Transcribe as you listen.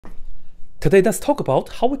Today, let's talk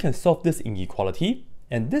about how we can solve this inequality.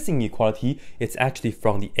 And this inequality is actually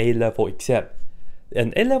from the A-level exam.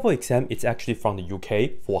 An A-level exam is actually from the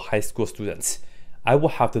UK for high school students. I will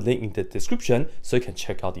have the link in the description so you can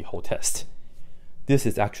check out the whole test. This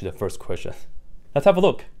is actually the first question. Let's have a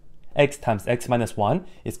look. X times x minus 1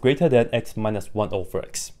 is greater than x minus 1 over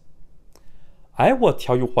x. I will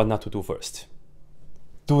tell you what not to do first.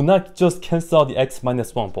 Do not just cancel the x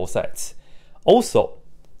minus 1 on both sides. Also,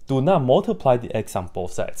 do not multiply the x on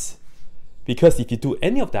both sides. Because if you do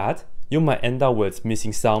any of that, you might end up with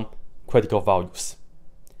missing some critical values.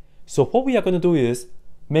 So what we are going to do is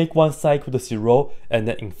make one side equal to 0 and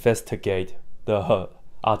then investigate the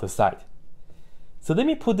other side. So let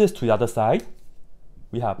me put this to the other side.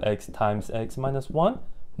 We have x times x minus 1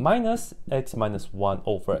 minus x minus 1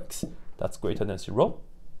 over x. That's greater than 0.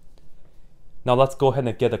 Now let's go ahead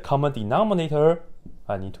and get a common denominator.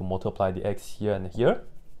 I need to multiply the x here and here.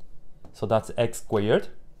 So that's x squared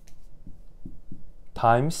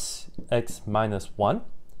times x minus 1.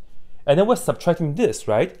 And then we're subtracting this,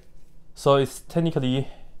 right? So it's technically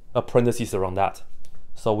a parenthesis around that.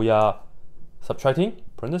 So we are subtracting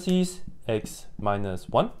parentheses x minus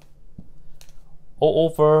 1 all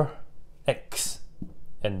over x.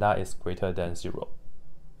 And that is greater than 0.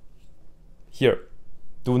 Here,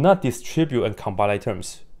 do not distribute and combine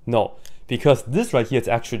items. No, because this right here is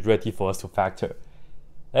actually ready for us to factor.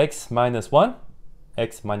 X minus 1,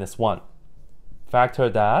 x minus 1. Factor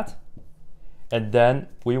that, and then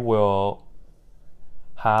we will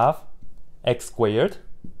have x squared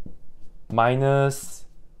minus,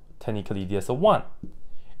 technically there's a 1,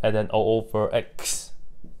 and then all over x.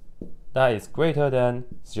 That is greater than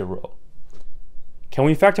 0. Can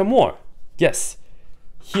we factor more? Yes.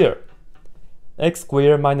 Here, x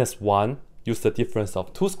squared minus 1, use the difference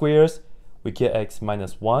of two squares, we get x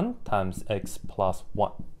minus 1 times x plus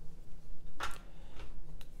 1.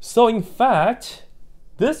 So in fact,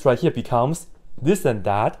 this right here becomes this and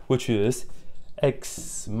that, which is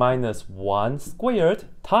x minus 1 squared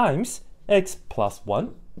times x plus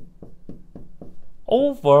 1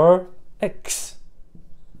 over x.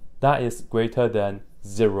 That is greater than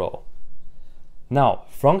 0. Now,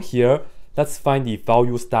 from here, let's find the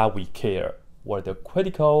values that we care, or the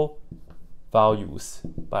critical values,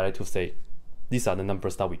 but I like to say these are the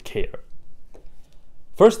numbers that we care.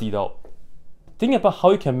 Firstly though, think about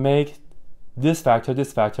how you can make this factor,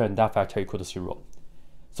 and that factor equal to 0.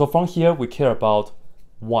 So from here, we care about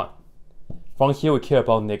 1. From here, we care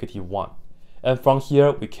about negative 1. And from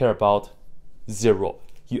here, we care about 0.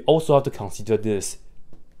 You also have to consider this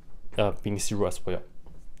being 0 as well.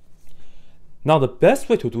 Now, the best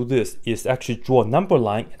way to do this is actually draw a number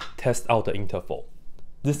line and test out the interval.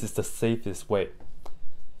 This is the safest way.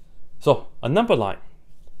 So, a number line.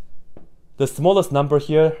 The smallest number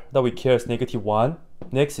here that we care is negative 1.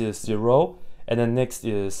 Next is 0. And then next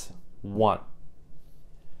is 1.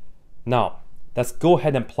 Now, let's go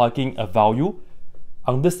ahead and plug in a value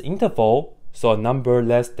on this interval. So, a number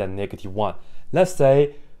less than negative 1. Let's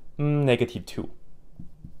say negative 2.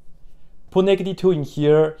 Put negative 2 in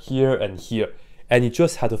here, here, and here. And you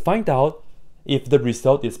just have to find out if the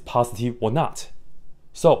result is positive or not.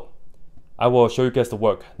 So, I will show you guys the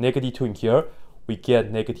work. Negative 2 in here, we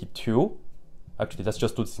get negative 2. Actually, let's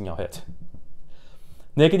just do this in our head.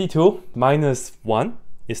 Negative 2 minus 1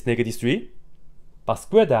 is negative 3. But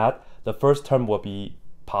square that, the first term will be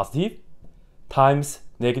positive, times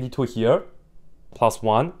negative 2 here, plus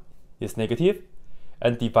 1 is negative,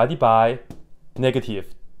 and divided by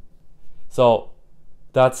negative. So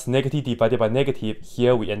that's negative divided by negative.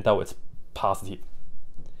 Here we end up with positive.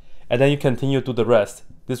 And then you continue to do the rest.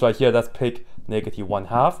 This right here, let's pick negative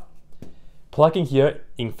 1/2. Plug in here.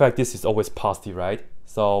 In fact, this is always positive, right?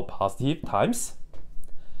 So positive times.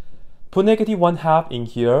 Put negative 1/2 in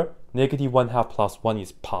here. Negative 1/2 plus 1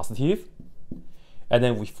 is positive. And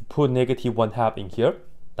then we put negative 1/2 in here.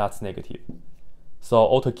 That's negative. So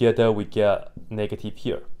altogether, we get negative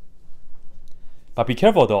here. But be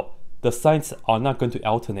careful though. The signs are not going to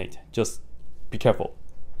alternate. Just be careful.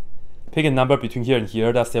 Pick a number between here and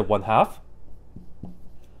here. Let's say 1/2.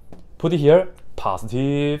 Put it here,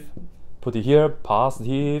 positive. Put it here,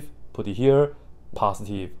 positive. Put it here,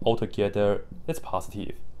 positive. Altogether, it's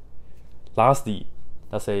positive. Lastly,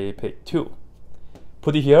 let's say pick 2.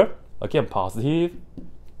 Put it here, again positive.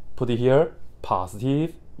 Put it here,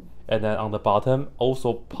 positive. And then on the bottom,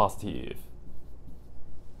 also positive.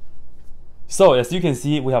 So as you can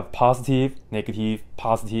see, we have positive, negative,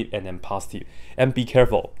 positive, and then positive. And be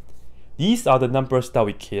careful. These are the numbers that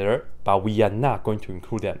we care, but we are not going to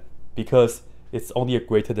include them because it's only a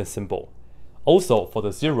greater than symbol. Also for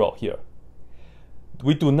the 0 here,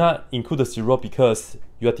 we do not include the 0 because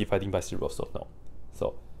you are dividing by 0, so no.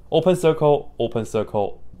 So open circle, open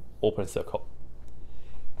circle, open circle.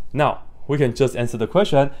 Now, we can just answer the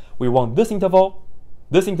question. We want this interval,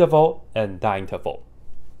 and that interval.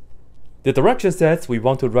 The direction says we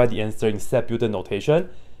want to write the answer in set builder notation.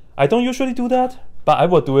 I don't usually do that, but I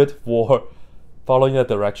will do it for following the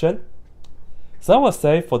direction. So I will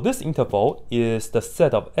say for this interval is the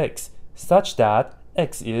set of x such that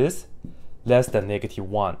x is less than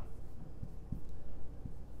 -1.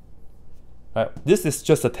 Right, this is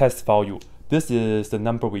just a test value. This is the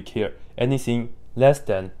number we care. Anything less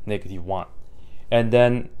than -1. And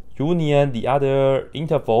then union the other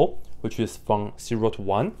interval, which is from 0 to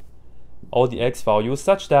 1, all the x values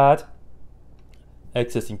such that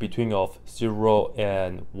x is in between of 0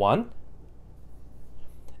 and 1.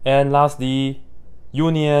 And lastly,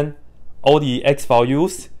 union all the x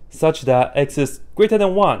values such that x is greater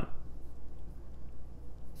than 1.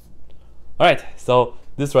 Alright, so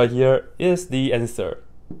this right here is the answer.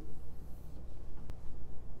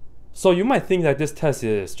 So you might think that this test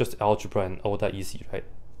is just algebra and all that easy, right?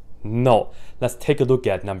 No, let's take a look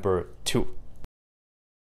at number 2.